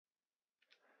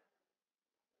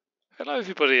Hello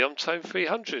everybody, I'm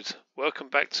Tome300. Welcome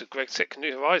back to Greg Tech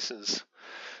New Horizons.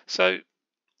 So,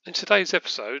 in today's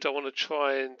episode, I want to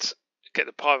try and get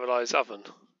the Pyrolyse oven.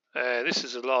 This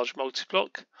is a large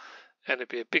multi-block, and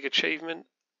it'll be a big achievement.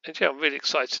 And yeah, I'm really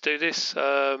excited to do this.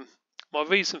 My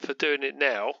reason for doing it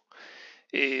now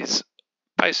is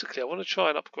basically I want to try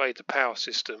and upgrade the power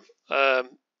system.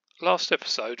 Last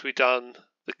episode we done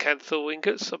the Canthal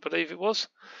ingots, I believe it was.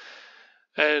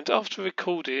 And after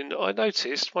recording, I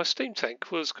noticed my steam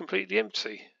tank was completely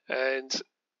empty and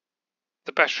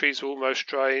the batteries were almost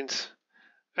drained,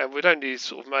 and we'd only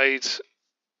sort of made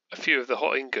a few of the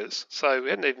hot ingots, so we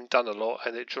hadn't even done a lot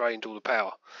and it drained all the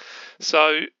power.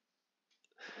 So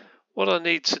what I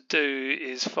need to do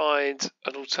is find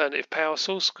an alternative power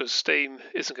source, because steam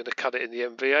isn't going to cut it in the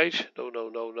MVH.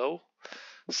 No.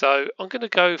 So I'm going to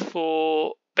go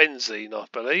for benzene, I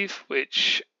believe,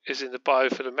 which is in the Bio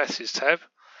for the Masses tab.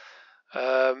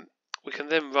 We can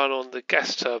then run on the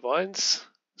gas turbines.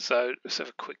 So let's have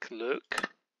a quick look.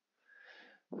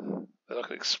 Then I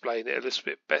can explain it a little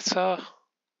bit better.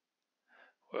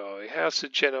 Where are we? How to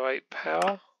generate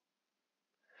power.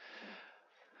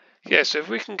 Yeah, so if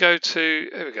we can go to,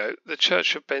 there we go, the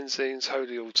Church of Benzene's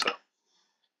Holy Altar.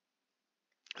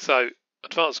 So,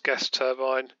 advanced gas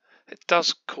turbine. It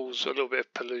does cause a little bit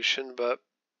of pollution, but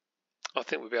I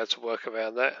think we'll be able to work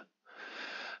around that.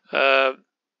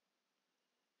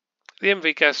 The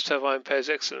MV gas turbine pairs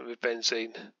excellent with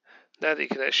benzene. Now that you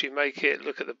can actually make it,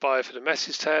 look at the Bio for the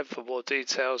Masses tab for more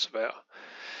details all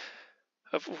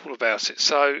about it.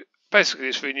 So basically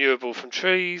it's renewable from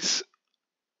trees,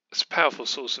 it's a powerful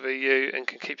source of EU and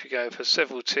can keep you going for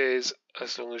several tiers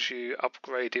as long as you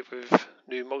upgrade it with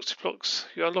new multi-blocks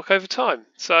you unlock over time.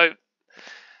 So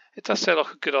it does sound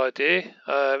like a good idea.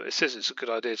 It says it's a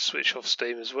good idea to switch off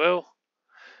steam as well.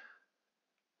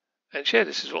 And yeah,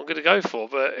 this is what I'm going to go for,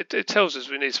 but it tells us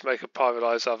we need to make a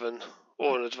Pyrolyse oven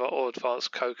or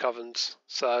advanced coke ovens,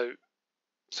 so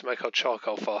to make our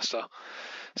charcoal faster.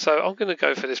 So I'm going to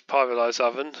go for this Pyrolyse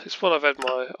oven. It's one I've had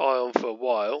my eye on for a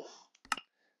while.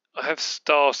 I have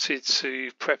started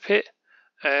to prep it,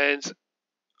 and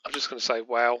I'm just going to say,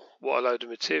 wow, what a load of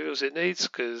materials it needs,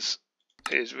 because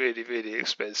it is really, really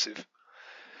expensive.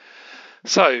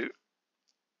 So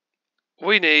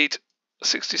we need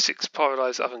 66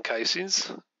 Pyrolyse oven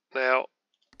casings. Now,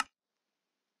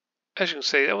 as you can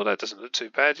see, well, that doesn't look too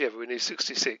bad. Yeah, but we need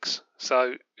 66. So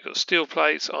you've got steel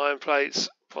plates, iron plates,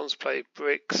 bronze plated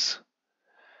bricks,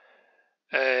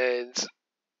 and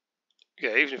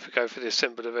yeah, even if we go for the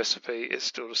assembler recipe, it's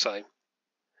still the same.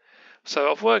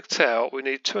 So I've worked out we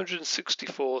need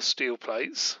 264 steel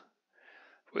plates,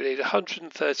 we need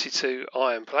 132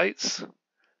 iron plates,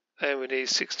 and we need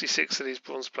 66 of these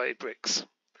bronze plated bricks.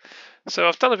 So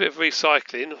I've done a bit of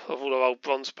recycling of all our old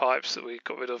bronze pipes that we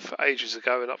got rid of ages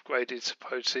ago and upgraded to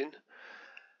protein.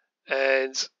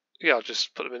 And yeah, I'll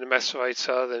just put them in a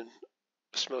macerator, then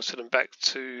smelted them back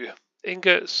to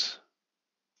ingots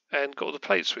and got all the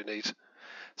plates we need.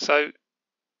 So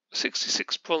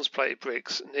 66 bronze plated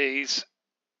bricks needs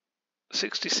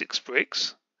 66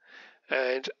 bricks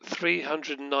and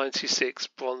 396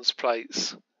 bronze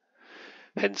plates.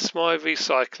 Hence my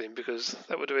recycling, because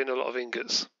that would have been a lot of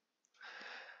ingots.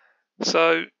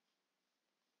 So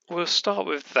we'll start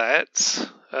with that.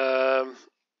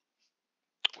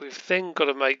 We've then got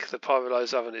to make the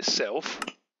Pyrolyse oven itself.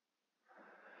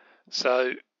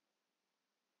 So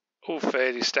all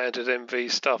fairly standard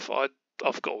MV stuff.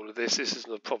 I've got all of this. This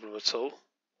isn't a problem at all.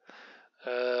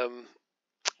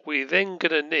 We're then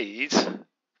going to need,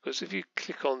 because if you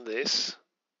click on this,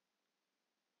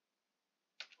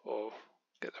 or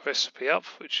get the recipe up,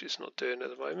 which it's not doing at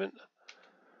the moment.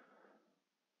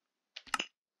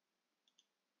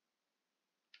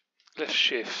 Left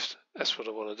shift, that's what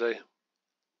I want to do.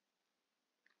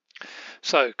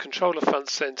 So controller front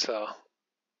center,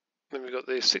 then we've got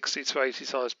the 60 to 80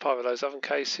 times Pyrolyse oven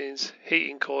casings,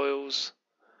 heating coils,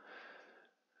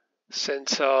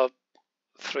 center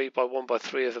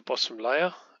 3x1x3 of the bottom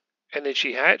layer,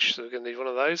 energy hatch, so we're going to need one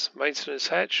of those, maintenance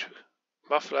hatch,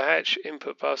 muffler hatch,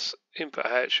 input bus, input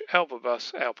hatch, output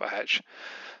bus, output hatch.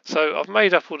 So I've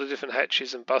made up all the different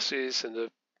hatches and buses and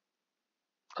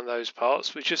those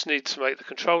parts. We just need to make the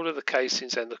controller, the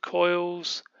casings and the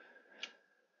coils,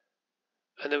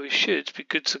 and then we should be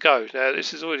good to go. Now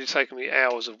this has already taken me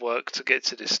hours of work to get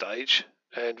to this stage,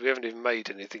 and we haven't even made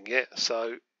anything yet,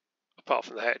 so apart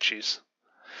from the hatches.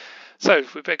 So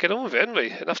we better get on with it, haven't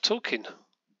we? Enough talking.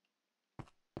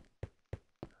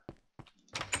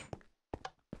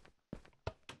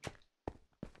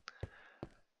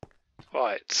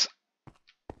 Right,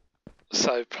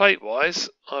 so plate wise,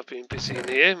 I've been busy in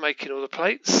here making all the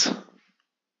plates.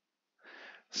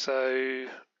 So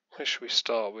where should we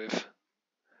start with?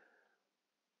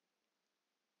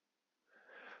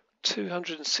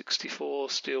 264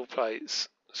 steel plates,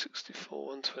 64,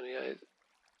 128.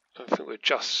 I think we're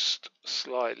just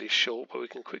slightly short, but we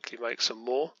can quickly make some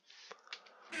more.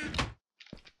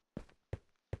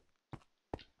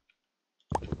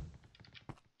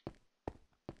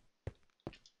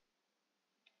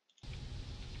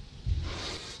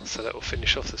 So that will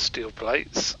finish off the steel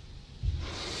plates.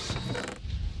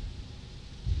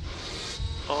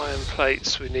 Iron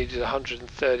plates, we needed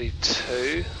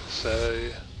 132, so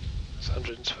it's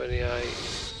 128.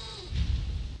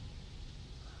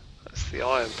 That's the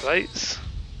iron plates.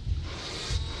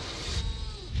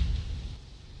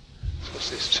 So what's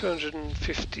this?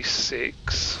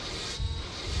 256.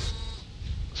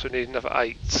 So we need another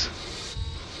 8.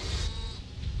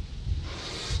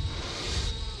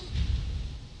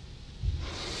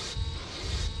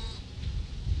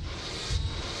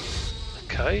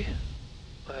 Okay.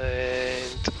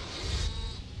 And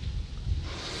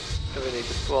then we need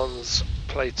the bronze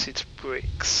plated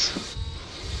bricks.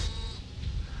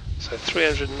 So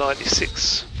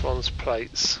 396 bronze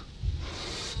plates.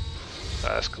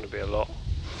 That's going to be a lot.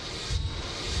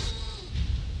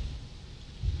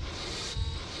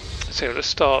 So let's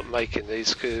start making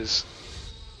these, because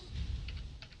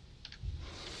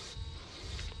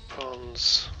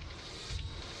bronze.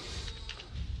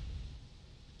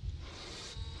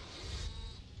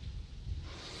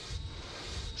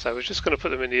 So we're just going to put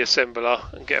them in the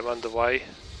assembler and get them underway.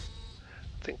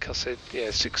 I think I said,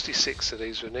 yeah, 66 of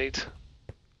these we need.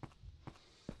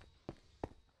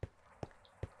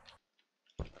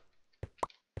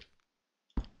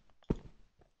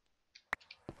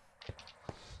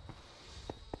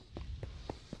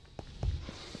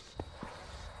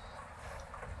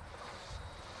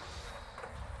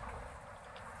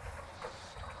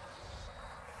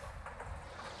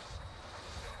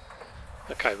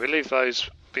 Okay, we'll leave those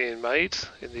being made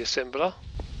in the assembler.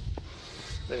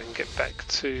 Then we can get back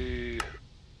to...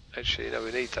 Actually, no,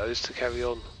 we need those to carry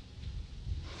on.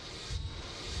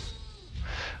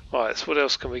 Right, so what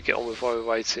else can we get on with while we're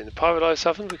waiting? The pyrolyse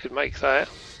oven, we could make that.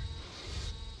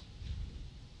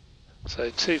 So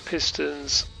 2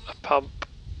 pistons, a pump,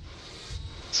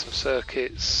 some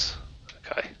circuits.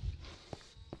 Okay.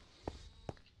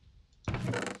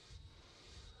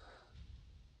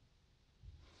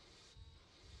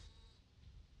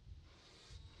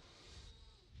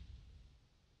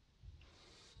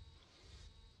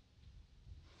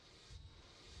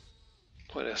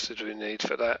 What else did we need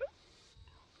for that?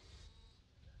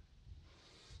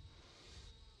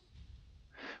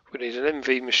 We need an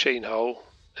MV machine hole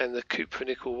and the copper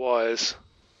nickel wires.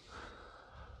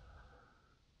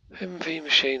 MV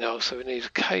machine hole, so we need a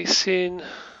casing.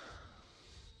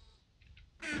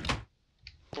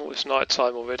 Oh, it's night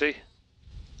time already.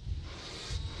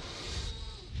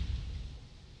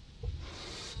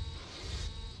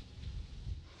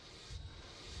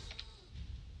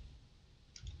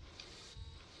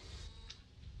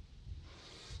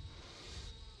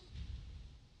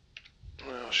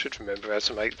 Well, I should remember how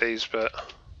to make these, but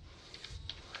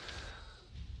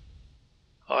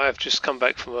I have just come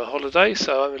back from a holiday,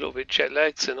 so I'm a little bit jet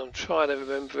lagged and I'm trying to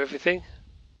remember everything.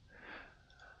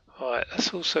 Right,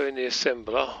 that's also in the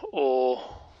assembler, or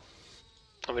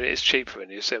I mean it is cheaper in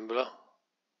the assembler,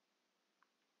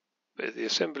 but the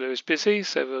assembler is busy,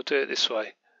 so we'll do it this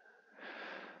way.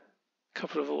 A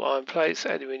couple of iron plates,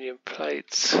 aluminium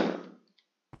plates.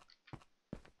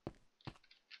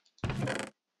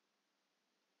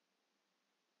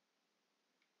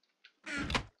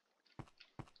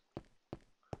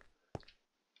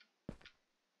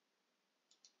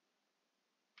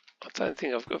 I don't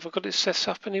think have I got it set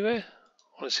up anywhere?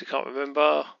 Honestly can't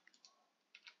remember.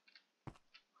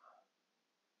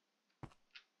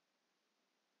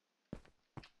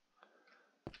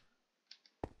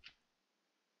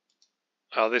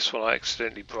 Oh, this one I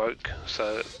accidentally broke,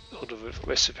 so all the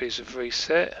recipes have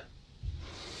reset.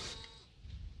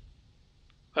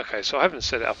 Okay, so I haven't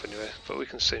set it up anywhere, but we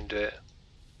can soon do it.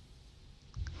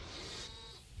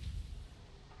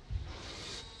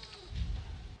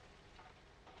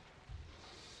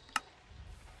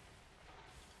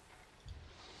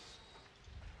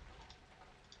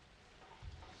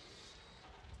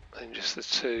 And just the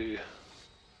 2.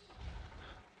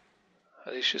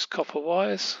 Are these just copper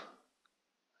wires?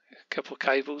 A couple of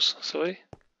cables, sorry.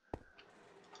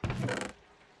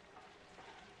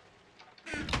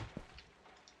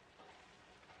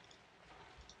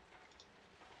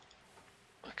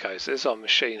 Okay, so there's our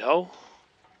machine hole.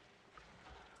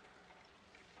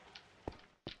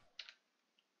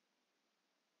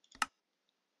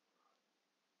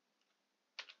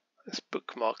 Let's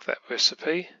bookmark that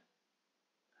recipe.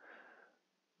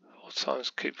 4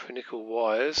 times cupronickel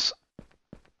wires.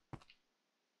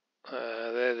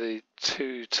 They're the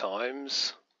 2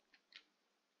 times.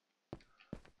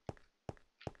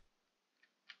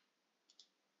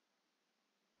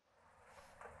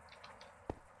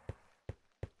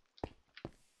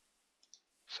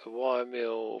 So wire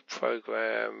mill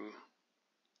program,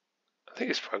 I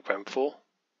think it's program 4.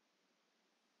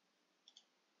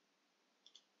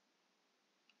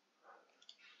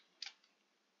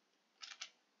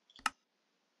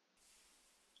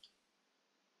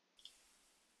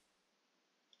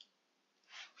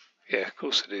 Yeah, of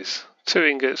course it is. 2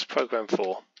 ingots, program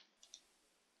 4.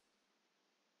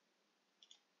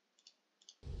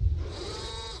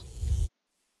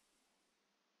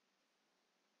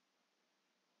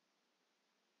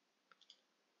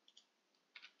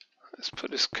 Let's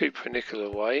put this cupronickel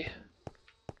away.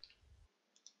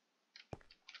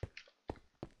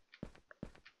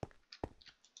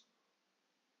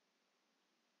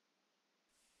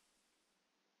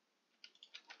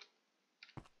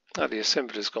 Now the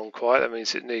assembler's gone quiet, that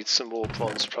means it needs some more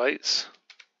bronze plates.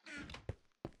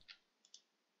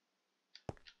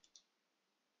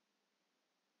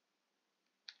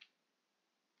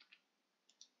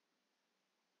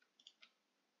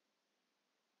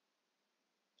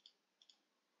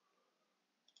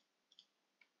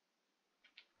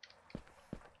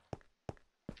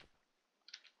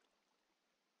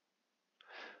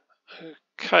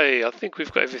 Okay, I think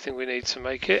we've got everything we need to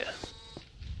make it.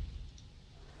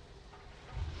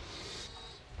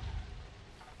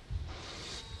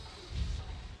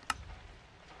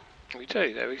 We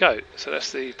do, there we go. So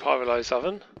that's the Pyrolyse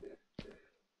oven,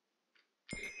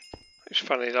 which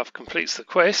funnily enough completes the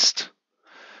quest,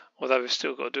 although we've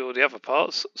still got to do all the other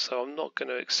parts, so I'm not going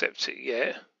to accept it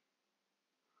yet.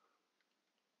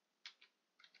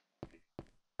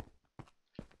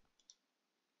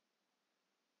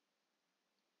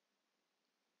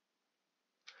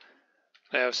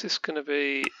 Now is this going to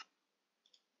be,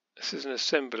 this is an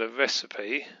assembler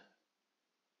recipe.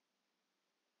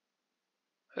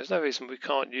 There's no reason we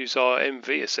can't use our MV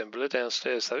assembler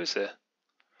downstairs though, is there?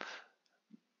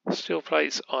 Steel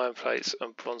plates, iron plates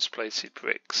and bronze plated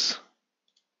bricks.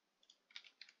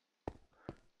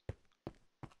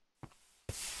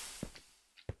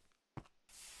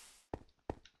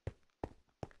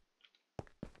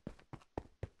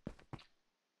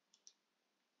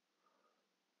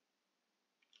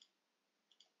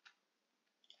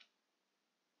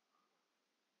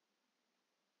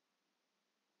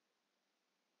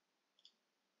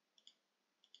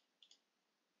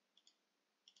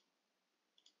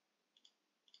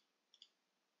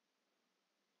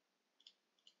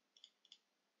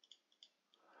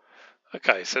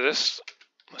 Okay, so that's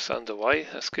underway,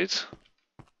 that's good.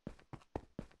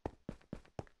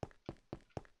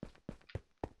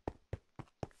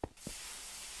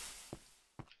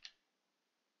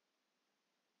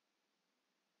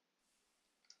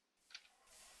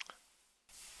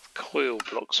 Coil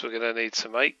blocks we're going to need to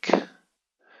make.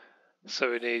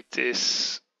 So we need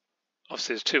this,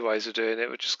 obviously there's 2 ways of doing it.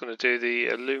 We're just going to do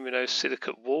the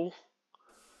aluminosilicate wall,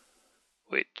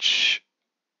 which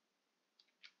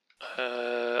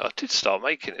I did start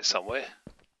making it somewhere.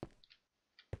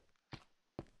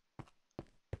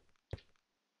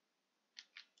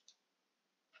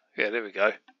 Yeah, there we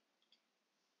go.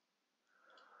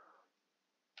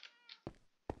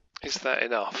 Is that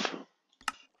enough?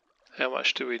 How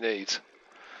much do we need?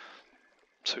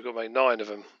 So we've got to make 9 of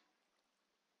them.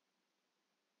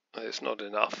 It's not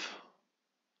enough.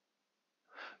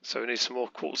 So we need some more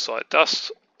quartzite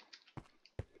dust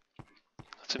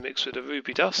to mix with the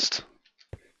ruby dust.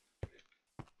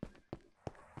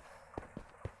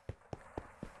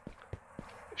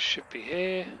 It should be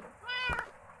here.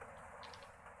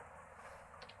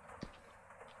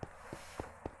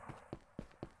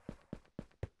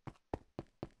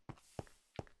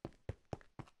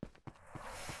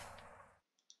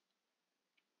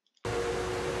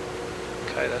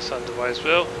 Okay, that's underway as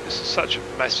well. This is such a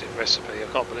massive recipe, I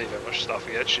can't believe how much stuff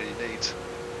we actually need.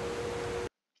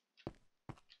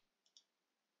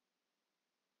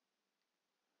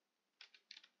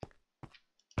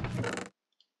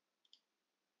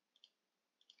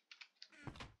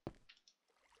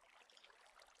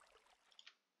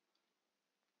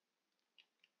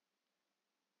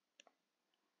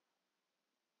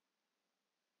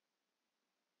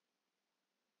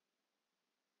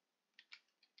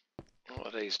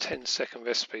 What are these 10-second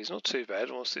recipes? Not too bad.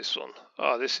 What's this one?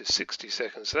 Oh, this is 60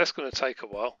 seconds, so that's going to take a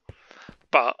while.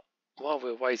 But while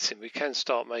we're waiting, we can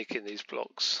start making these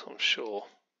blocks, I'm sure.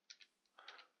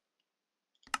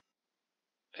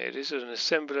 It is an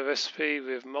assembler recipe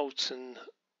with molten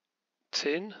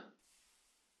tin.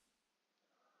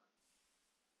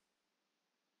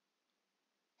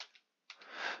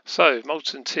 So,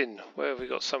 molten tin, where have we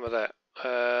got some of that?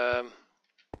 I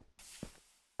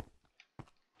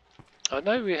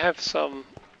know we have some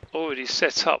already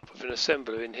set up with an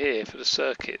assembler in here for the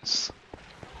circuits.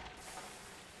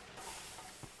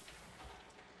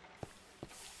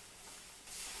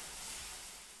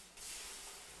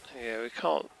 Yeah, we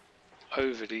can't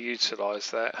overly utilise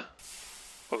that.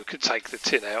 Well, we could take the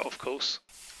tin out, of course.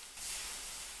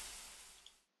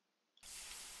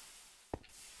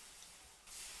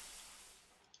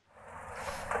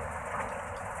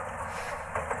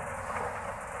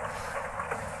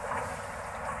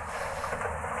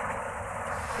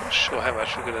 Not sure how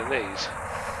much we're going to need.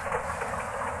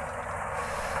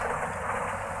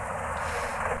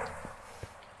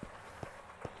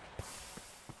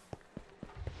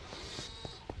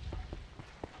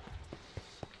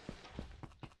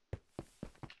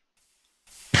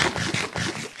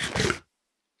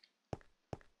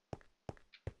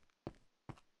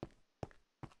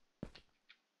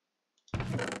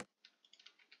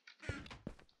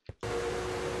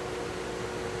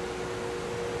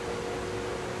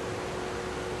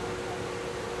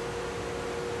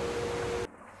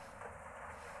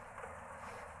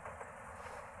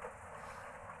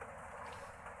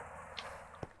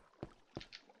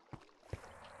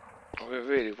 We're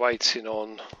really waiting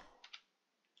on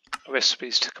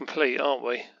recipes to complete, aren't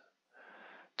we?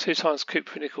 2 times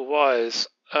copper nickel wires.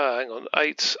 Hang on,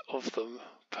 8 of them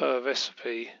per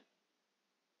recipe.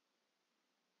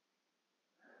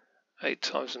 8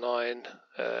 times 9.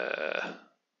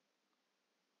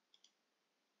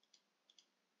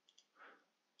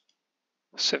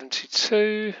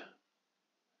 72.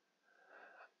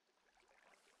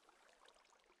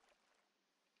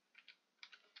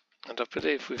 And I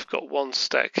believe we've got 1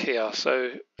 stack here,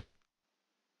 so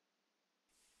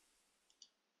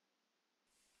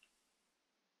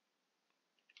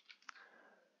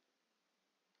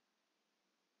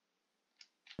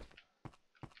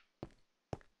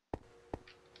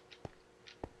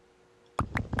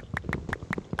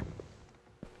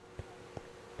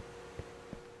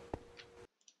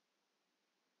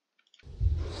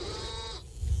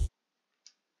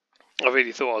I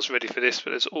really thought I was ready for this, but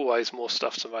there's always more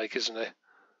stuff to make, isn't there?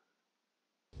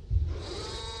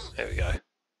 There we go.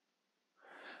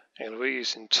 And we're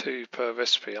using 2 per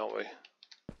recipe, aren't we?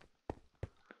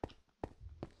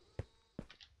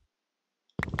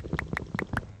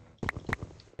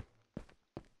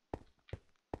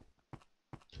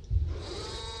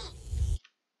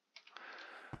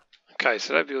 Okay,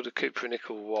 so that'll be all the copper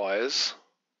nickel wires.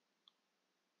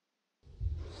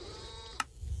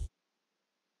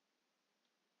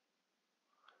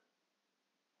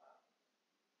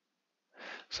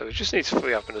 So we just need to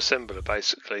free up an assembler,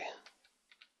 basically.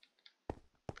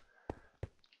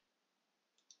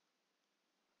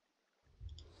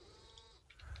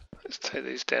 Let's take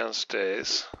these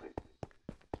downstairs.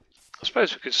 I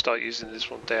suppose we could start using this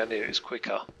one down here, it's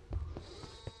quicker.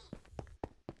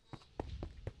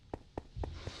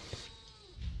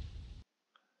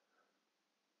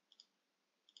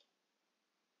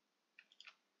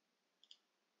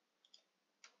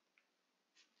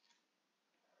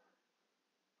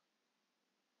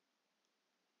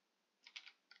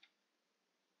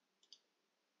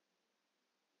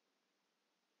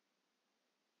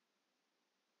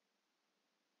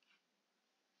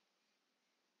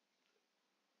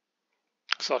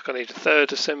 Looks like I need a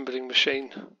 3rd assembling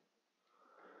machine.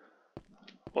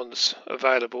 One that's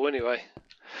available anyway.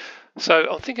 So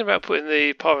I'm thinking about putting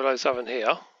the Pyrolyse oven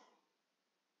here.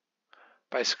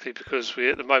 Basically because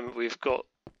at the moment we've got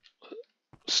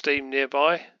steam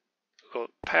nearby. We've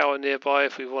got power nearby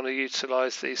if we want to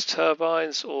utilise these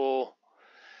turbines, or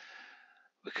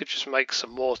we could just make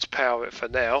some more to power it for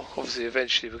now. Obviously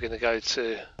eventually we're going to go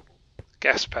to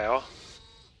gas power.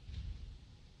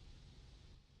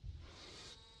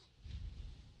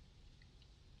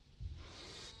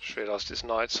 Just realised it's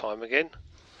night time again.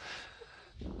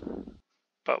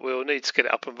 But we'll need to get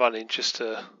it up and running just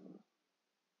to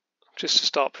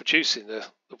start producing the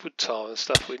wood tar and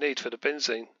stuff we need for the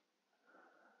benzene.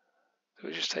 Did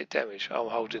we just take damage? Oh,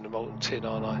 I'm holding the molten tin,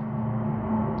 aren't I?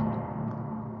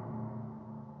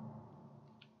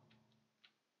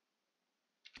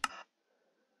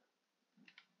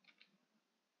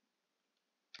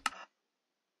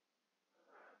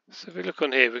 So if we look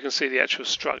on here, we can see the actual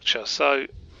structure. So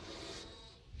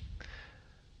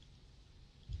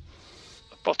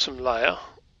bottom layer,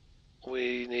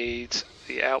 we need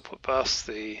the output bus,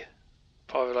 the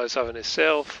Pyrolyse oven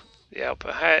itself, the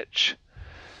output hatch,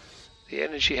 the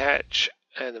energy hatch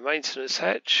and the maintenance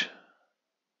hatch.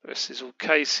 The rest is all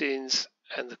casings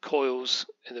and the coils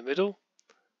in the middle.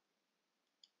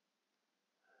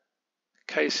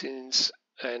 Casings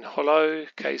and hollow,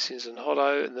 casings and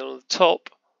hollow, and then on the top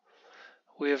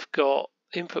we have got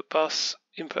input bus,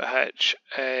 input hatch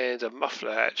and a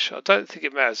muffler hatch. I don't think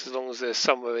it matters as long as they're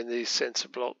somewhere in these centre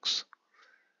blocks.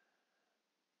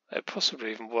 They'd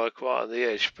possibly even work right on the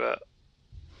edge, but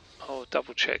I'll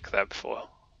double check that before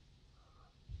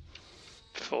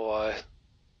I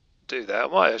do that. I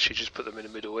might actually just put them in the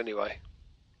middle anyway.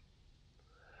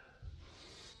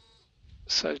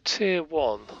 So tier 1,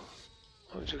 why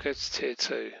don't we go to tier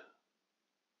 2?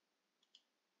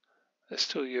 There's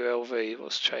still ULV,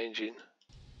 what's changing?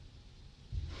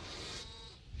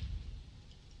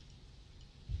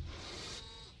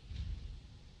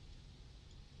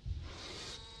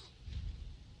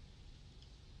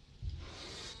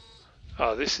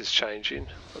 Oh, this is changing.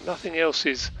 Nothing else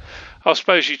is. I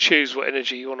suppose you choose what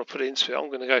energy you want to put into it. I'm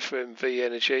going to go for MV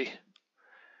energy.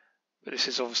 But this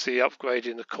is obviously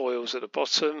upgrading the coils at the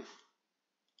bottom.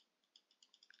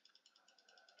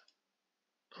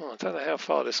 Oh, I don't know how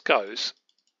far this goes.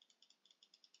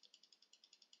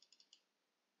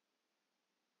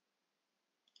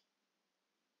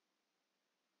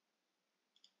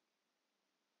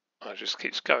 Oh, it just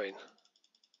keeps going.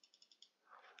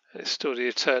 And it's still the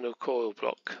eternal coil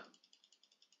block,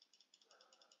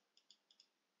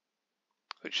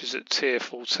 which is at tier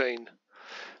 14.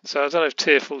 So I don't know if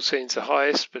tier 14 is the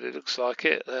highest, but it looks like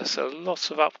it. There's a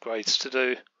lot of upgrades to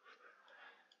do.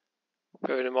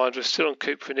 Bearing in mind we're still on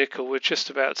copper nickel, we're just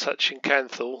about touching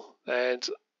Canthal, and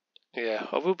yeah,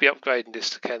 I will be upgrading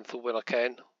this to Canthal when I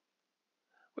can,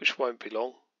 which won't be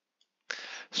long.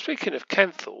 Speaking of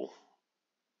Canthal,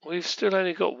 we've still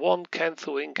only got one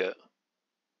Canthal ingot,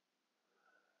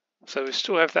 so we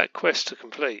still have that quest to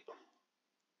complete.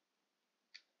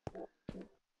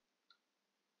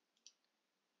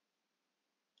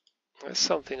 That's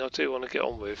something I do want to get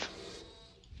on with.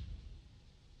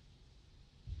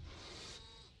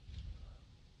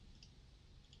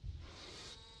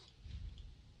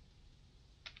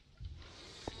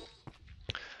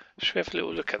 Should we have a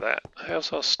little look at that?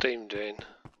 How's our steam doing?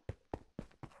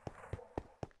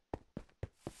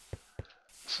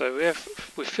 So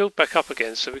we filled back up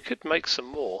again, so we could make some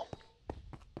more.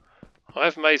 I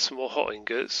have made some more hot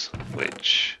ingots,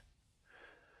 which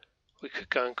we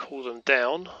could go and cool them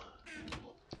down.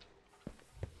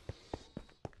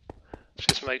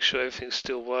 Just make sure everything's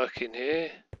still working here.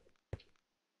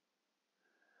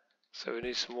 So we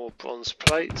need some more bronze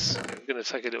plates. We're going to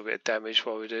take a little bit of damage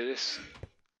while we do this.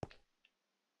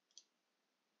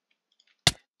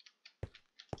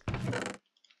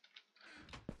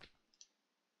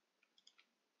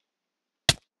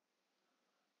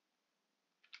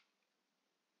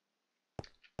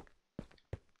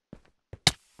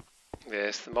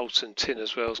 Yes, the molten tin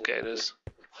as well is getting us.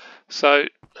 So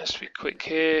let's be quick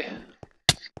here.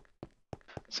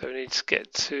 So we need to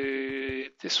get to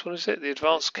this one, is it? The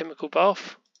advanced chemical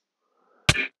bath.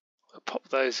 We'll pop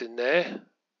those in there.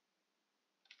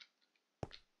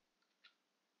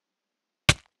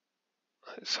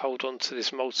 Let's hold on to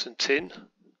this molten tin.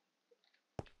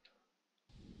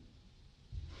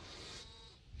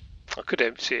 I could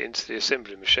empty it into the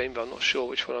assembly machine, but I'm not sure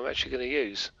which one I'm actually going to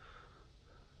use.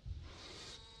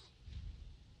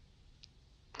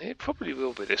 It probably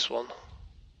will be this one.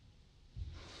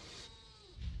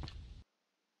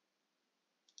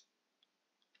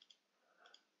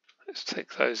 Let's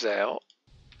take those out.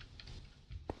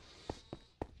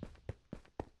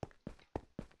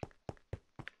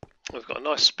 We've got a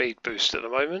nice speed boost at the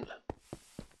moment.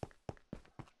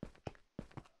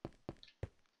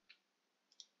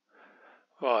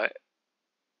 Right,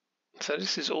 so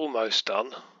this is almost done.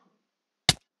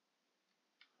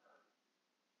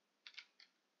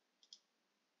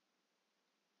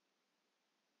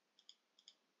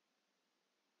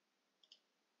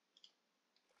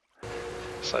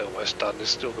 So almost done, it's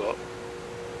still got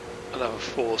another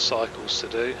 4 cycles to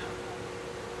do.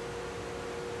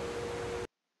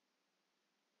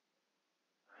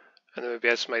 And then we'll be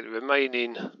able to make the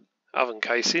remaining oven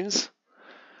casings.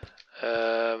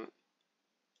 That's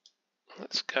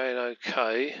going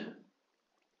okay.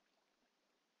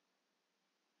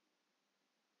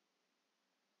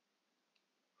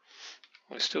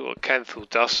 We've still got Canthal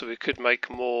dust, so we could make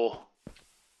more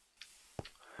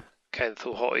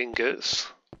Canthal hot ingots.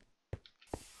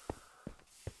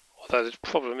 Although the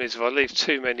problem is if I leave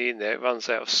too many in there it runs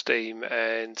out of steam,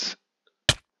 and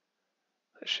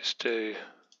let's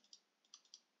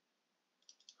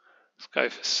Go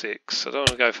for 6. I don't want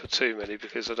to go for too many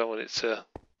because I don't want it to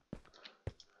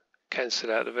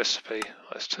cancel out the recipe.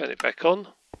 Let's turn it back on.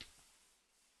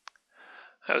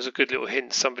 That was a good little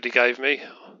hint somebody gave me.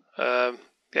 Yeah,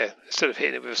 instead of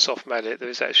hitting it with a soft mallet, there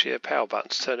is actually a power button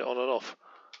to turn it on and off.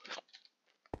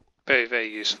 Very, very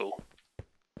useful.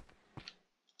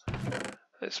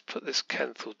 Let's put this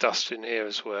canthal dust in here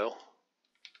as well.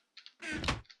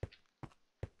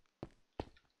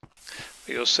 But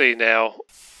you'll see now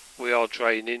we are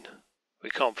draining.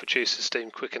 We can't produce the steam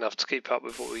quick enough to keep up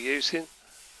with what we're using.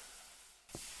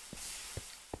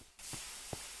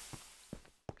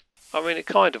 I mean, it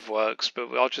kind of works, but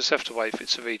I'll just have to wait for it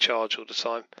to recharge all the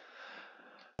time,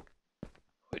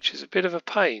 which is a bit of a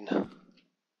pain.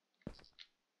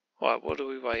 Right, what are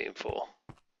we waiting for?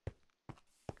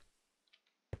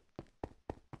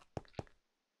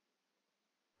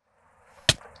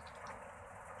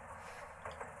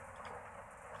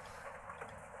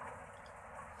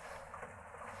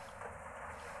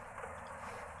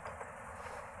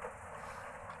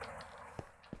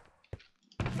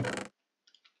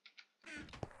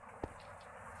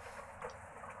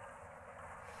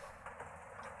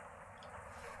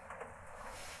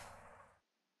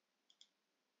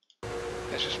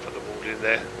 Let's just put them all in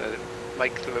there and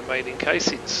make the remaining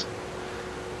casings.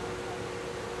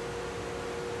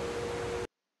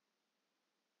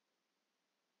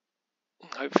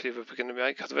 Hopefully we're going to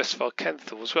make the rest of our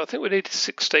canthals. Well, I think we needed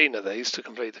 16 of these to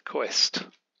complete the quest.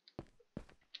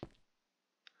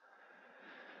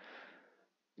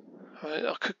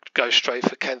 I could go straight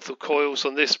for canthal coils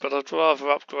on this, but I'd rather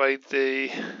upgrade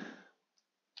the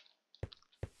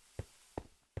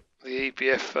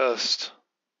EBF first.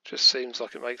 Just seems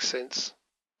like it makes sense.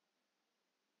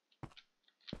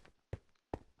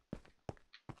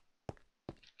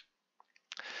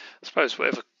 I suppose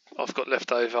whatever I've got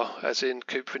left over, as in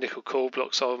copper nickel core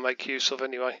blocks, I'll make use of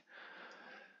anyway.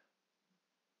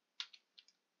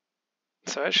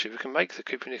 So actually we can make the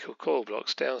copper nickel core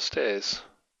blocks downstairs.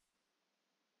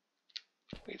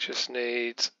 We just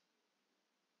need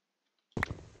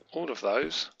all of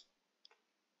those.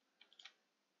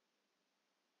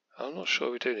 I'm not sure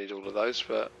we do need all of those,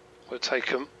 but we'll take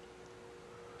them.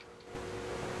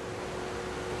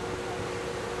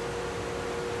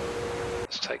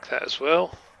 Let's take that as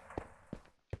well.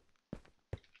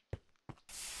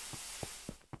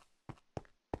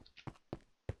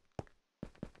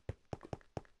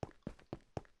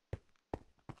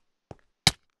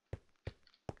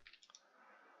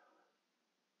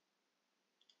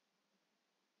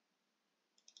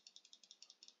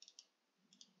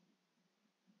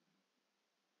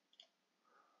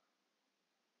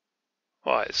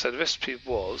 Right, so the recipe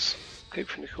was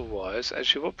copper nickel wires.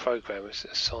 Actually, what program is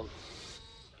this on?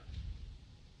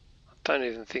 I don't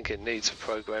even think it needs a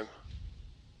program.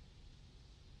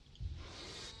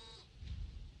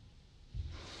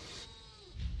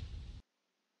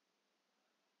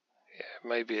 Yeah,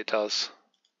 maybe it does.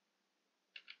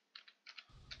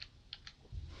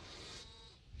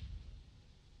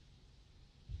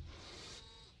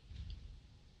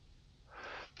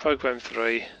 Program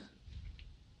 3.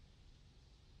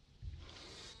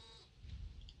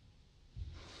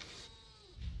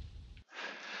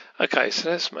 Okay, so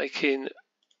let's make in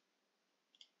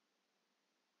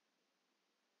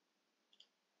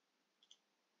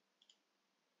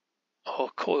our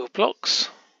coil blocks.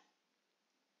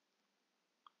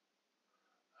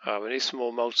 We need some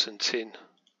more molten tin.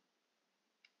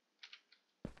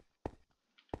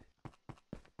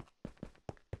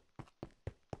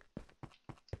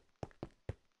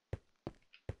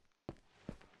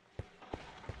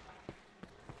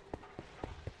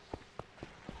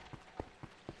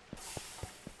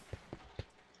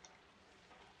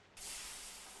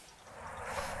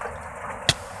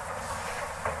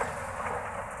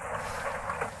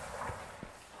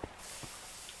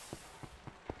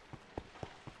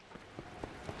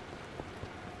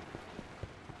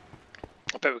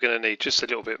 I bet we're going to need just a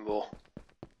little bit more.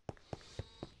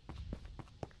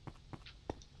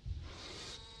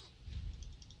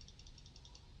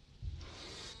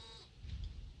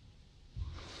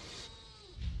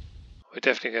 We're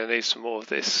definitely going to need some more of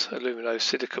this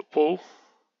aluminosilicate wool.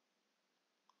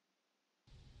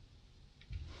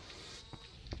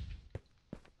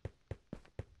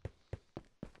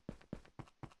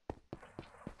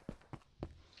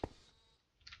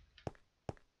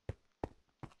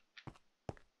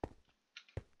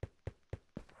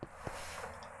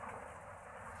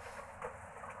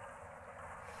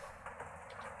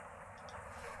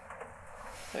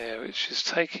 Yeah, which is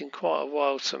taking quite a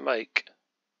while to make.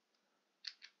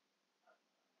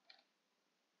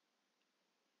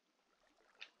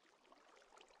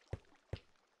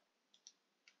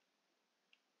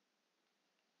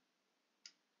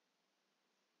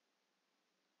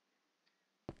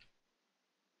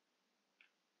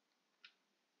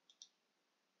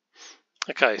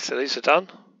 Okay, so these are done.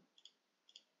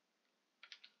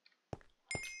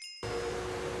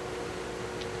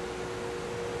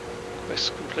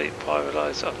 Quest complete,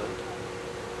 Pyrolyse oven.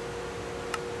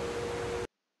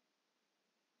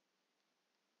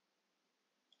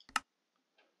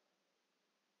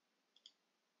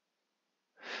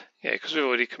 Yeah, because we've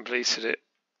already completed it.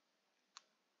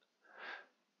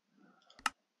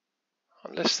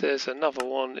 Unless there's another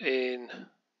one in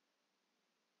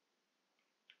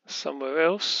somewhere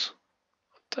else.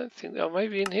 I don't think, oh,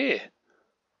 maybe in here.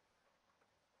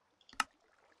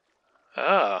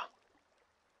 Ah.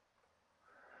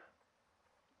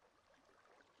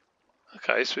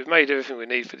 Okay, so we've made everything we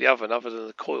need for the oven other than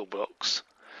the coil blocks.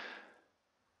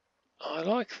 I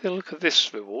like the look of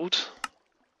this reward.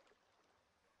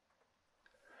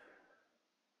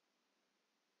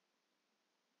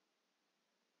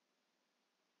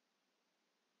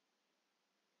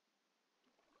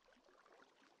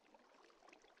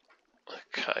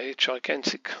 Okay,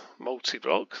 gigantic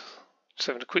multi-block. Just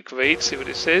having a quick read, see what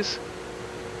it says.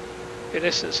 In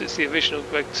essence, it's the original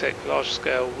GregTech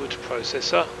large-scale wood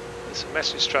processor. It's a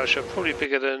massive structure, probably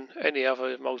bigger than any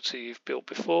other multi you've built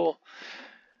before.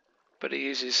 But it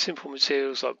uses simple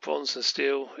materials like bronze and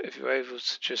steel. If you're able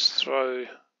to just throw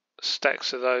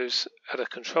stacks of those at a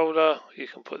controller, you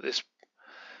can put this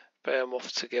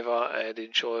behemoth together and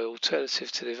enjoy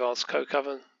alternative to the advanced coke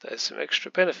oven. There's some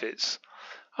extra benefits.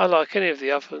 Unlike any of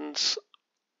the ovens,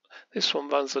 this one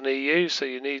runs on EU, so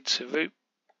you need to route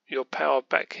your power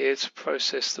back here to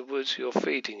process the wood you're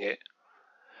feeding it.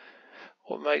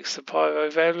 What makes the pyro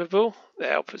valuable? The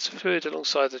outputs of fluid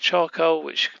alongside the charcoal,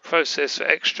 which you can process for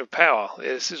extra power.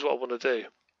 Yeah, this is what I want to do.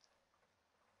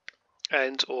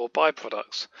 And or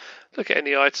byproducts. Look at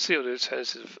any item, see all the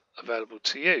alternatives available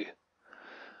to you.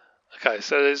 Okay,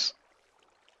 so there's...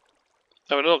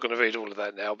 I'm not going to read all of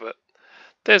that now, but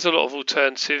there's a lot of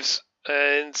alternatives,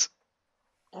 and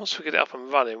once we get it up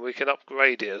and running, we can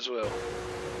upgrade it as well.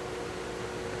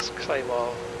 Let's claim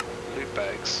our loot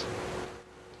bags.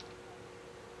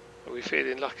 Are we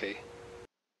feeling lucky?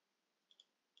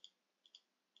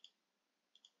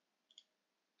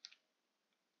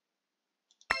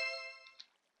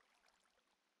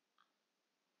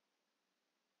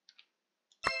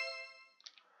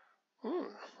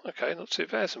 Okay, not too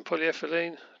bad. Some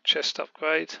polyethylene, chest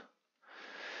upgrade.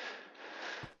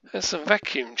 There's some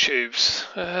vacuum tubes.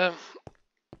 Let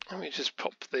me just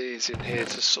pop these in here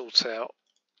to sort out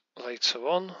later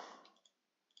on.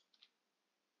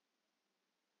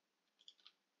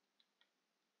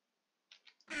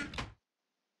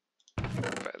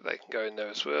 Bet they can go in there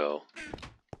as well.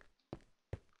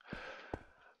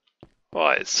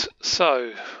 Right,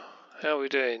 so how are we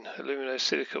doing?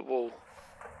 Aluminosilicate wall.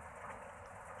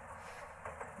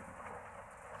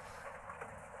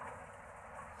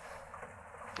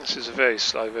 This is a very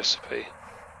slow recipe.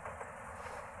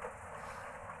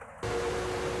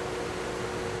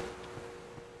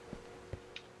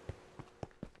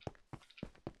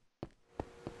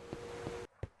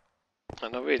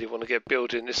 And I really want to get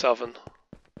building this oven.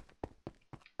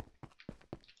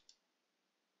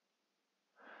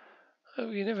 Oh,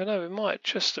 you never know, we might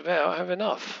just about have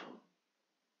enough.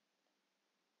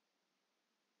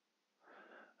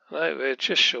 No, we're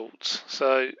just short.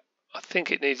 So I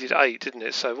think it needed 8, didn't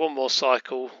it? So one more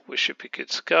cycle, we should be good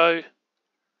to go.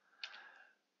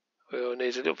 We'll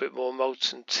need a little bit more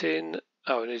molten tin.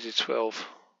 Oh, we needed 12.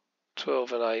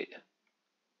 12 and 8.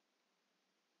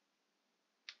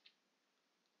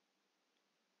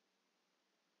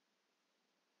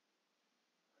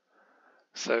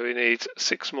 So we need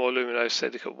 6 more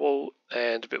aluminosilicate wool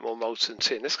and a bit more molten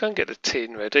tin. Let's go and get the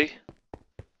tin ready.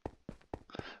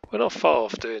 We're not far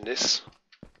off doing this.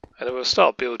 And then we'll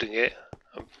start building it,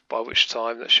 by which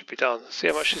time that should be done. See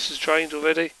how much this has drained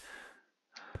already?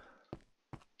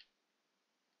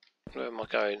 Where am I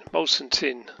going? Molten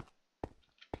tin.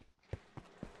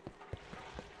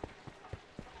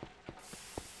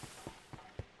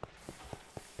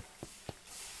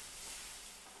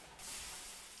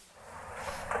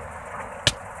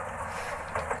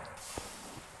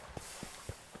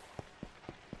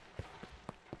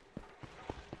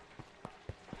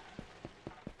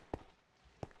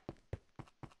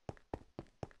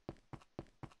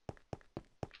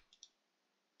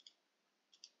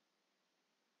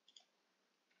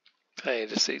 Okay,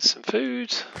 let's eat some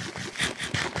food.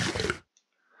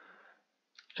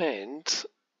 And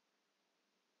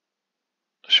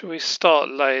shall we start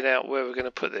laying out where we're going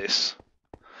to put this?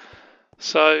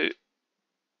 So,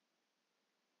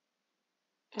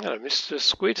 hello, Mr.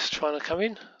 Squid trying to come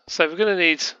in. So we're going to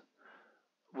need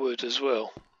wood as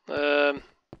well.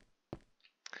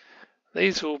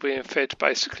 These are all being fed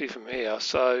basically from here,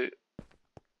 so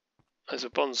there's a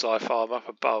bonsai farm up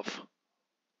above.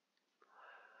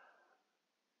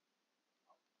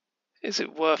 Is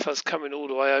it worth us coming all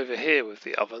the way over here with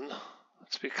the oven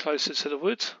to be closer to the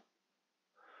wood?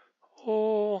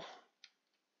 Or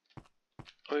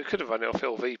we could have run it off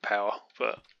LV power,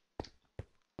 but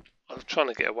I'm trying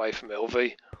to get away from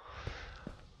LV.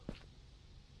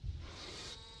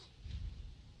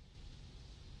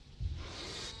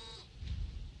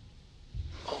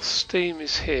 Oh, steam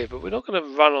is here, but we're not going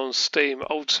to run on steam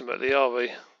ultimately, are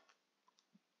we?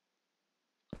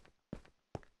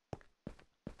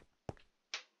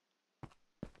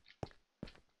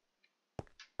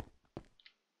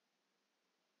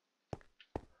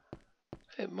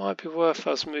 It might be worth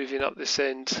us moving up this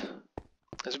end.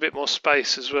 There's a bit more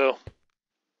space as well.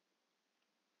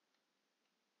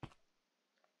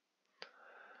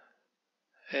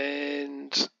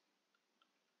 And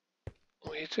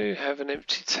we do have an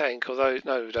empty tank, although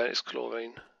no we don't, it's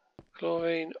chlorine.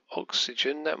 Chlorine,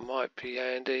 oxygen, that might be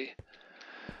handy.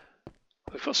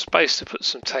 We've got space to put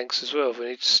some tanks as well if we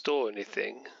need to store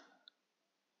anything.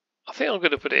 I think I'm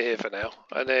going to put it here for now,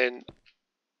 and then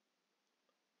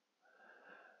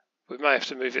we may have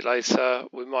to move it later.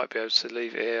 We might be able to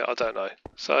leave it here, I don't know.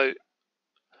 So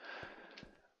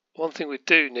one thing we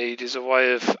do need is a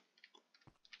way of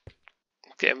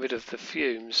getting rid of the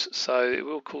fumes, so it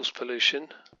will cause pollution.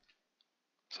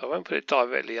 So I won't put it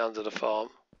directly under the farm.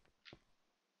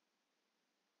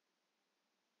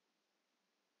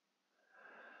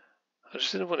 I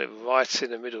just didn't want it right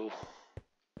in the middle.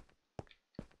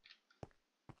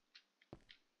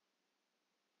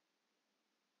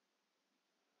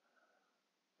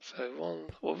 So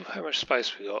how much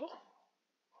space we got?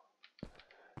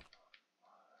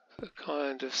 The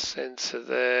kind of centre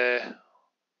there.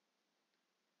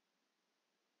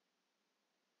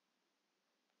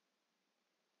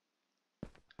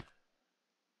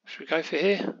 Should we go for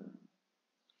here?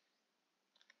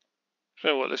 You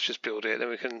know what, let's just build it, then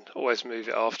we can always move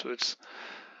it afterwards.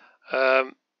 I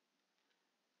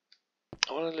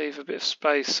want to leave a bit of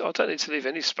space. I don't need to leave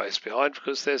any space behind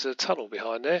because there's a tunnel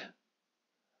behind there.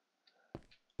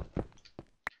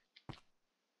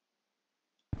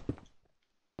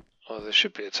 Oh, there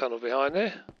should be a tunnel behind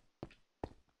there.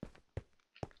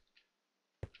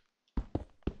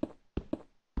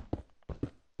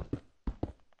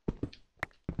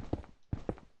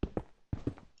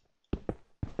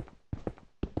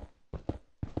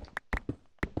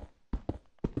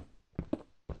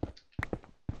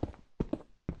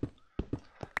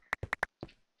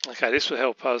 Okay, this will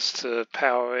help us to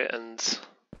power it and...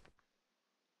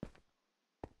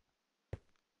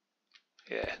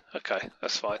 yeah, okay,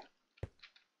 that's fine.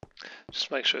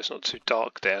 Just make sure it's not too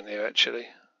dark down here actually.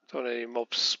 Don't want any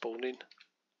mobs spawning.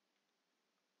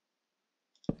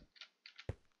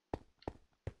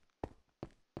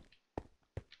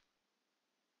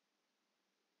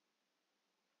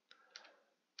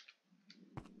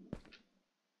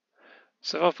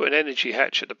 So if I put an energy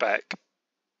hatch at the back,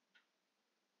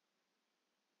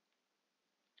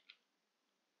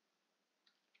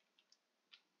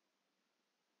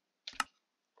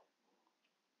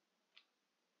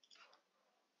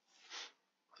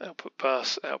 output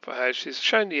bus, output hatch, it's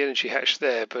showing the energy hatch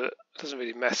there, but it doesn't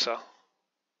really matter.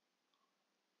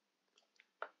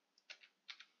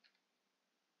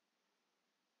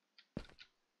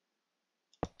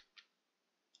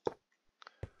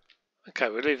 Okay,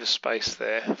 we'll leave a space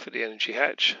there for the energy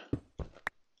hatch.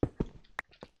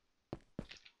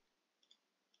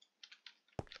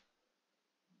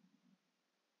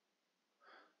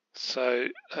 So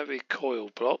that'll be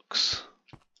coil blocks.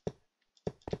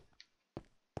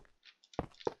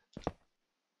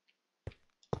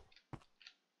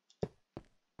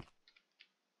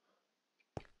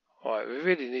 Right, we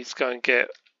really need to go and get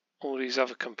all these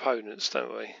other components,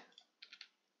 don't we?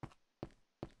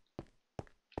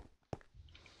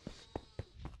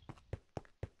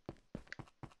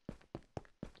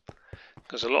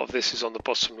 Because a lot of this is on the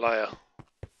bottom layer.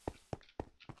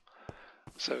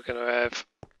 So we're going to have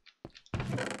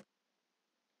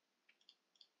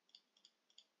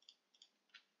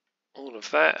all of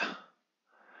that.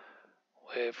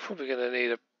 We're probably going to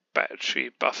need a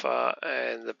battery buffer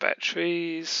and the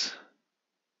batteries.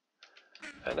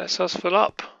 And that's us full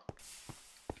up.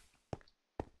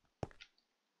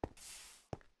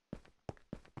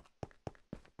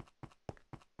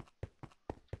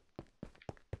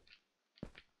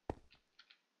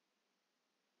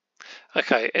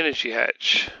 Okay, energy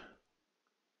hatch.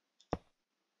 I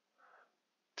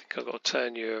think I've got to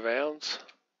turn you around.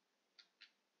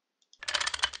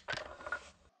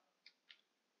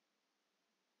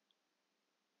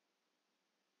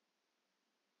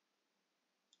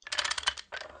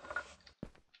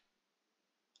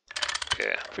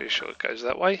 Yeah, pretty sure it goes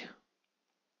that way.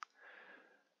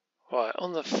 Right,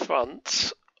 on the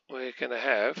front we're going to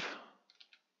have,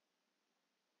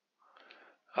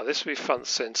 this will be front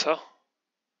center.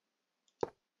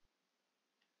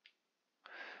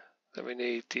 Then we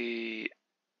need the,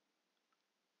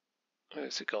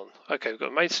 where's it gone? Okay, we've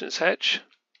got a maintenance hatch.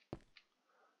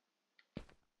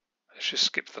 Let's just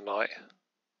skip the night.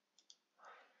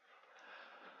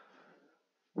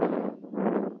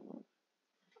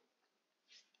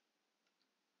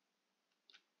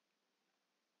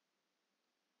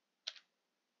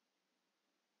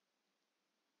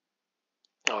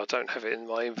 Oh, I don't have it in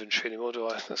my inventory anymore, do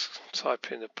I? Let's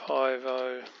type in the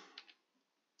pyro.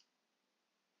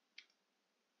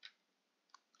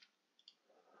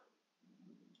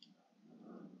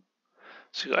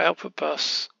 So you've got output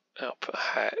bus, output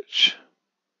hatch.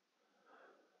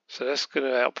 So that's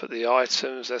going to output the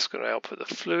items, that's going to output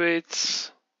the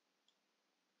fluids.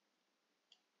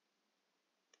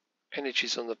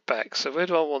 Energy's on the back. So where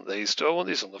do I want these? Do I want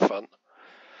these on the front?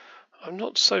 I'm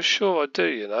not so sure I do,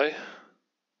 you know.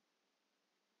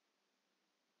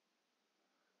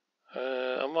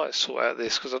 I might sort out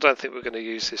this because I don't think we're going to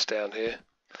use this down here.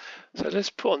 So let's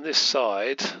put on this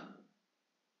side.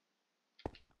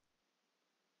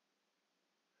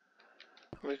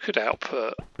 We could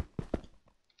output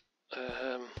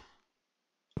it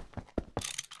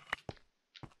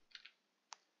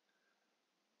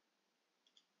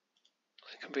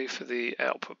can be for the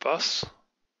output bus.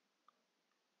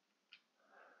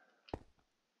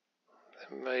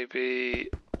 Then maybe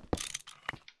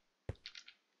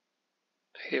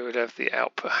here we'd have the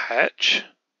output hatch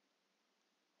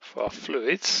for our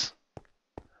fluids.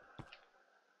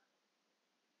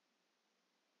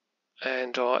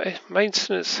 And our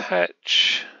maintenance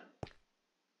hatch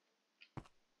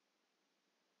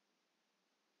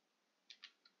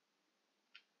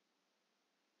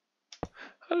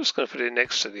I'm just going to put it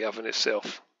next to the oven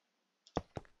itself.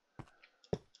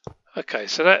 Okay,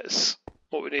 so that's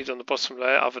what we need on the bottom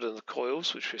layer other than the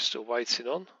coils, which we're still waiting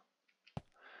on.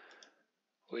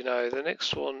 We know the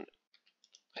next one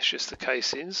is just the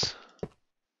casings.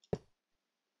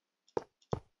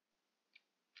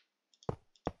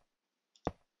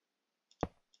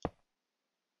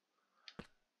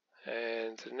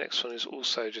 And the next one is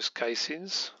also just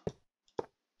casings.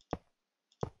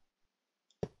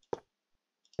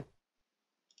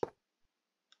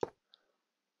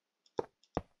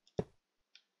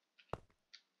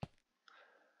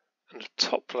 And the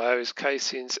top layer is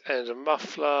casings and a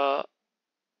muffler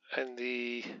and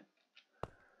the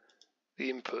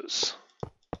inputs.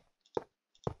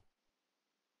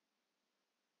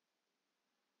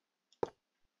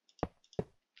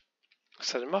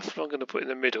 So the muffler I'm going to put in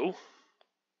the middle.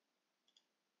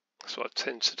 That's what I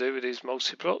tend to do with these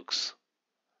multi-blocks.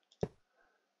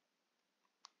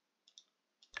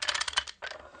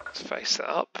 Let's face that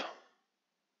up.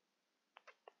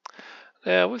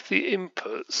 Now with the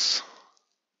inputs,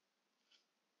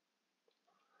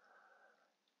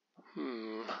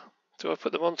 do I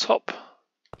put them on top?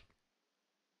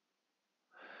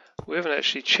 We haven't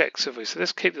actually checked, have we? So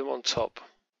let's keep them on top.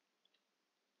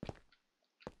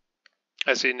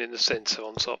 As in the centre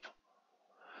on top.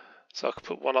 So I could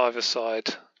put one either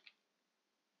side.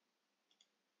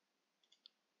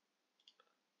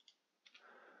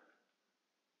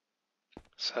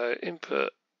 So input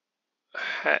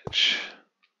hatch,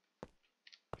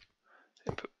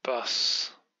 input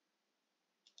bus,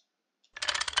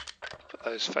 put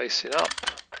those facing up.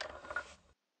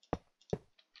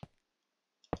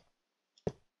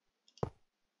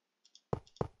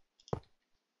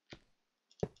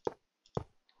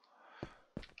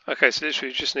 Okay, so literally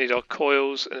we just need our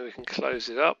coils and we can close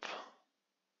it up.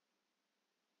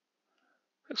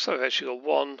 Looks like I've actually got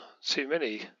one too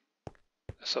many.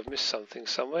 Unless I've missed something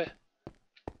somewhere.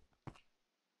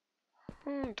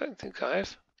 Don't think I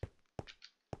have.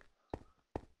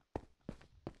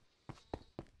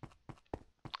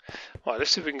 Right,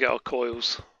 let's see if we can get our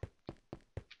coils.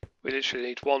 We literally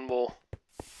need one more.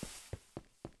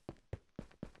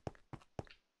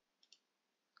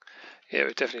 Yeah,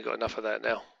 we've definitely got enough of that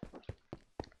now.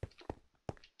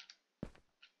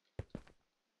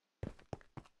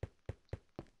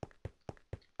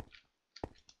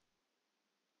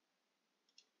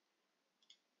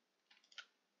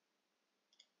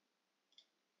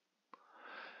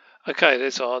 Okay,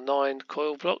 there's our 9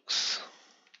 coil blocks.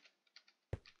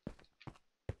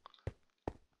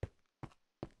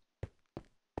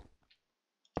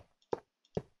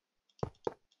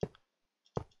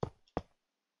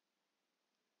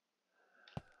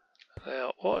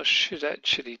 Now, what I should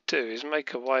actually do is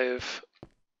make a way of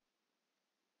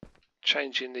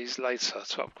changing these later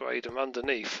to upgrade them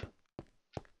underneath.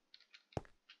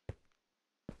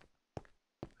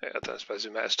 Yeah, I don't suppose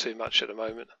it matters too much at the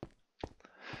moment.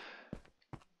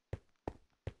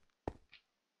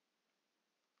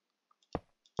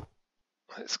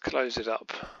 Let's close it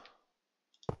up.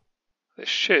 This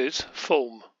should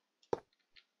form.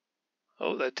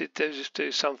 Oh, they did just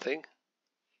do something.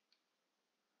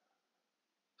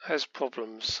 Has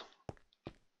problems.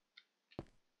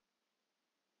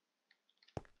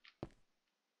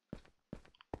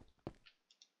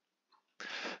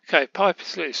 Okay, pipe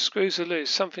is loose, screws are loose,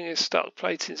 something is stuck,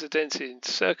 platings are dented,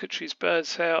 circuitry's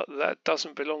burnt out, that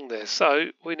doesn't belong there. So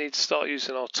we need to start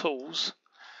using our tools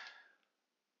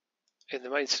in the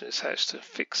maintenance hatch to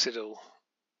fix it all.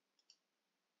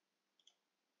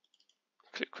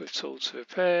 Click with tool to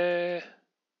repair.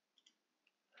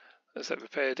 Has that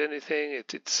repaired anything? It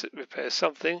did repair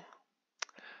something.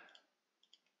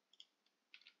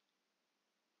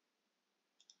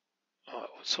 Alright,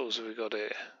 what tools have we got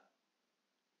here?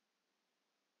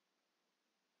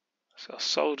 So our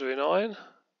soldering iron,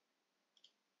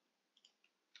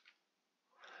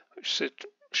 which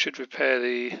should repair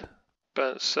the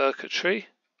burnt circuitry.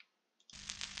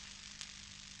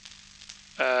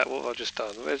 What have I just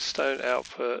done? Redstone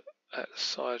output at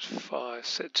side 5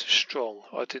 set to strong.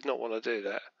 I did not want to do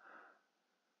that.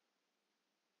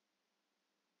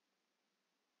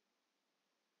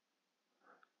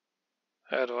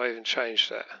 How do I even change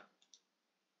that?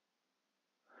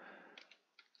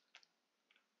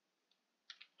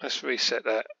 Let's reset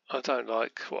that. I don't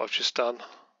like what I've just done.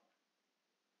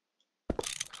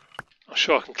 I'm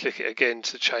sure I can click it again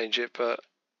to change it, but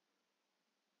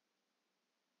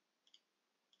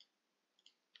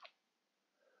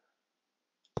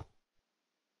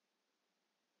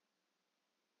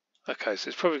okay, so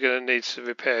it's probably going to need to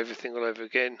repair everything all over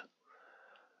again.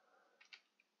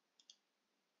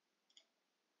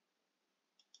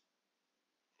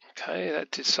 Okay,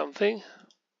 that did something.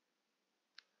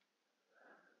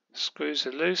 Screws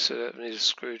are loose, so that needs a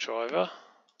screwdriver.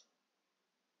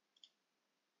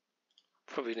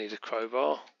 Probably need a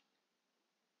crowbar.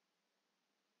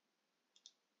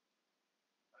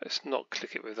 Let's not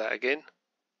click it with that again.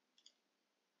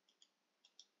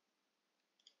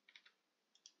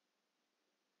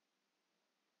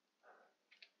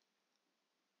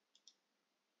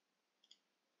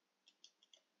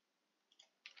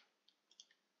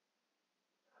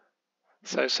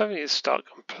 So something is stuck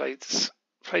and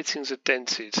platings are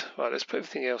dented. Right, let's put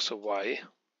everything else away.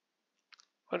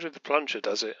 I wonder if the plunger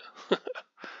does it. I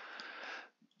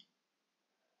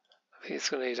think it's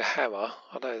going to need a hammer,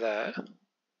 I know that.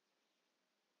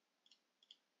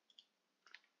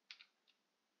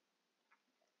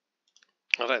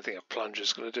 I don't think a plunger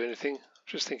is going to do anything. I'm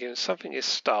just thinking something is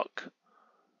stuck.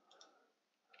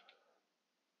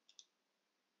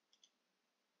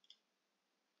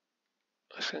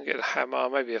 I'm just going to get a hammer,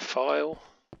 maybe a file.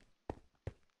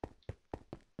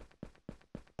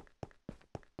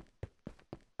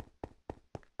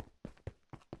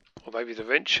 Or maybe the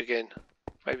wrench again.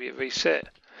 Maybe it reset.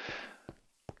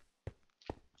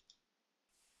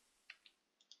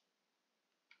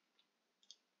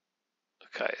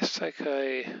 Okay, let's take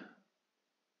a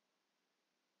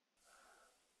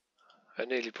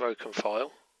nearly broken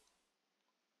file.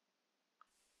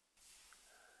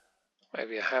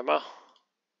 Maybe a hammer.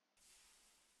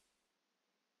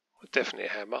 Definitely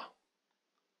a hammer.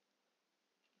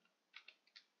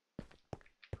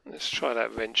 Let's try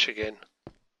that wrench again.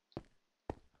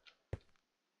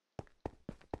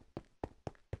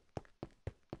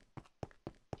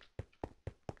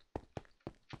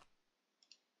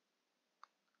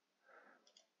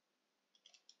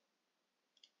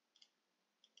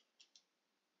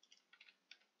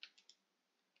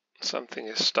 Something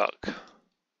is stuck.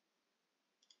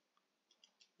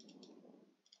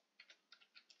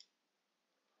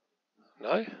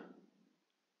 No?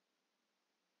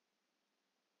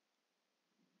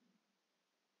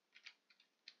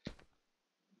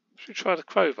 Should we try the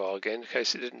crowbar again in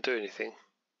case it didn't do anything?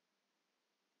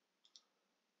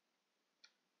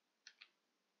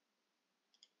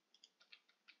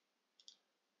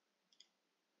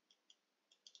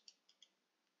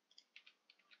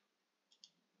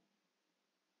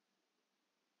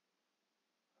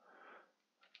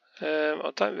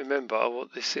 I don't remember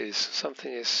what this is.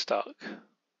 Something is stuck.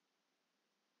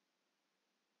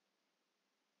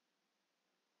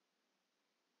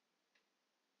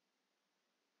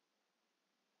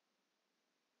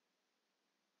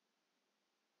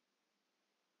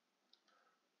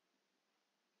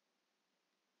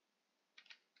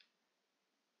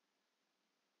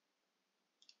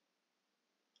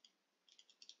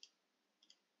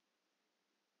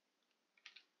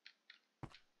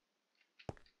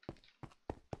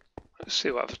 Let's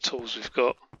see what other tools we've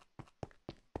got.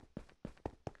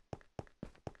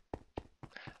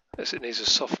 Unless it needs a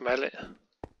soft mallet.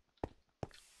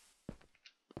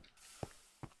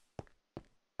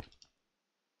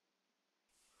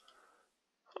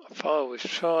 File we've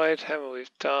tried, hammer we've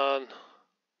done,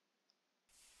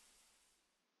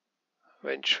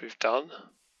 wrench we've done.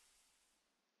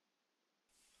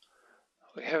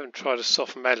 We haven't tried a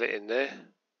soft mallet in there.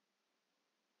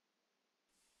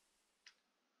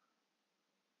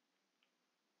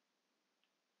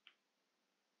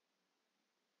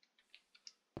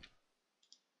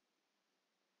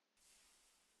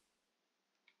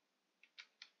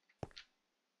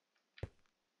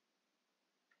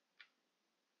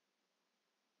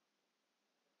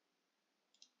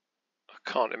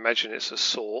 I can't imagine it's a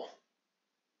saw.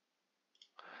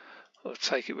 We'll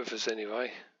take it with us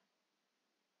anyway.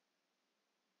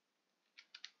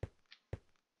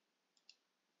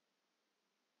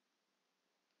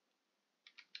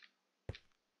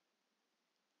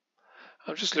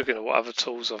 I'm just looking at what other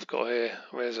tools I've got here.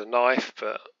 I mean, there's a knife,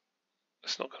 but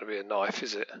it's not going to be a knife,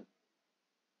 is it?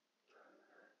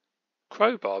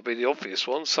 Crowbar would be the obvious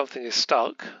one. Something is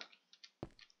stuck.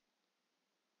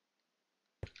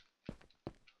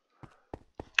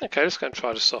 Okay, let's go and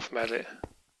try the soft mallet.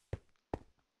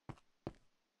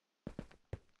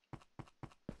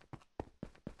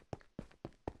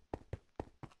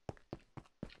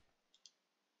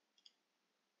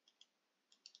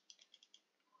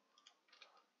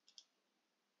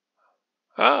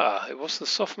 Ah, it was the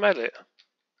soft mallet.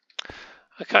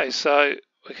 Okay, so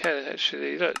we can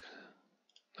actually look.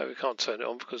 No, we can't turn it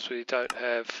on because we don't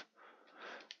have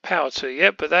power to it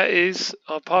yet, but that is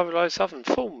our pyrolyse oven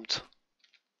formed.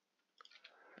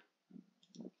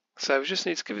 So we just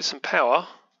need to give it some power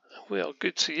and we are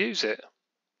good to use it.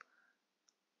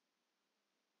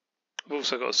 We've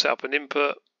also got to set up an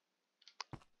input,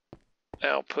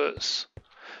 outputs,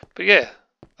 but yeah,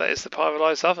 that is the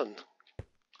pyrolyse oven.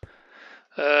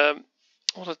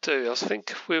 What I'll do, I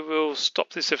think we will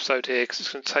stop this episode here because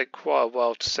it's going to take quite a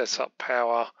while to set up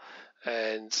power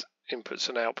and inputs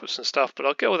and outputs and stuff, but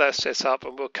I'll get all that set up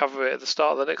and we'll cover it at the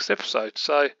start of the next episode.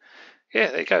 So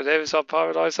yeah, there you go, there is our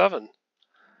pyrolyse oven.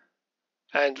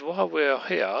 And while we're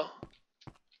here,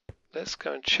 let's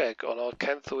go and check on our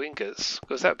canthal ingots,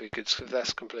 because that would be good if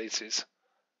that's completed.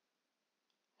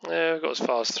 Yeah, we've got as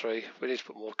far as 3. We need to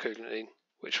put more coolant in,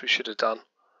 which we should have done,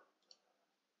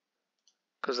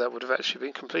 because that would have actually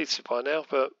been completed by now,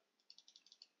 but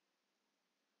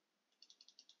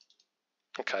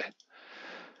okay.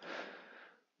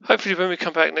 Hopefully when we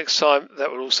come back next time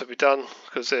that will also be done,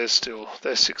 because there's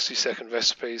 60-second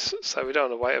recipes, so we don't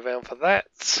want to wait around for that.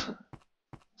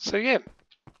 So yeah,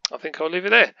 I think I'll leave it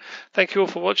there. Thank you all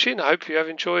for watching. I hope you have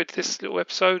enjoyed this little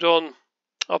episode on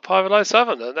our pyrolyse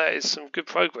oven, and that is some good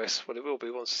progress. Well, it will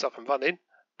be once it's up and running,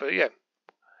 but yeah,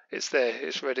 it's there,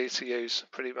 it's ready to use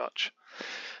pretty much.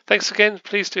 Thanks again,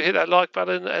 please do hit that like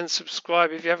button and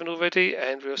subscribe if you haven't already,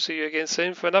 and we'll see you again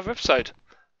soon for another episode.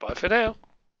 Bye for now.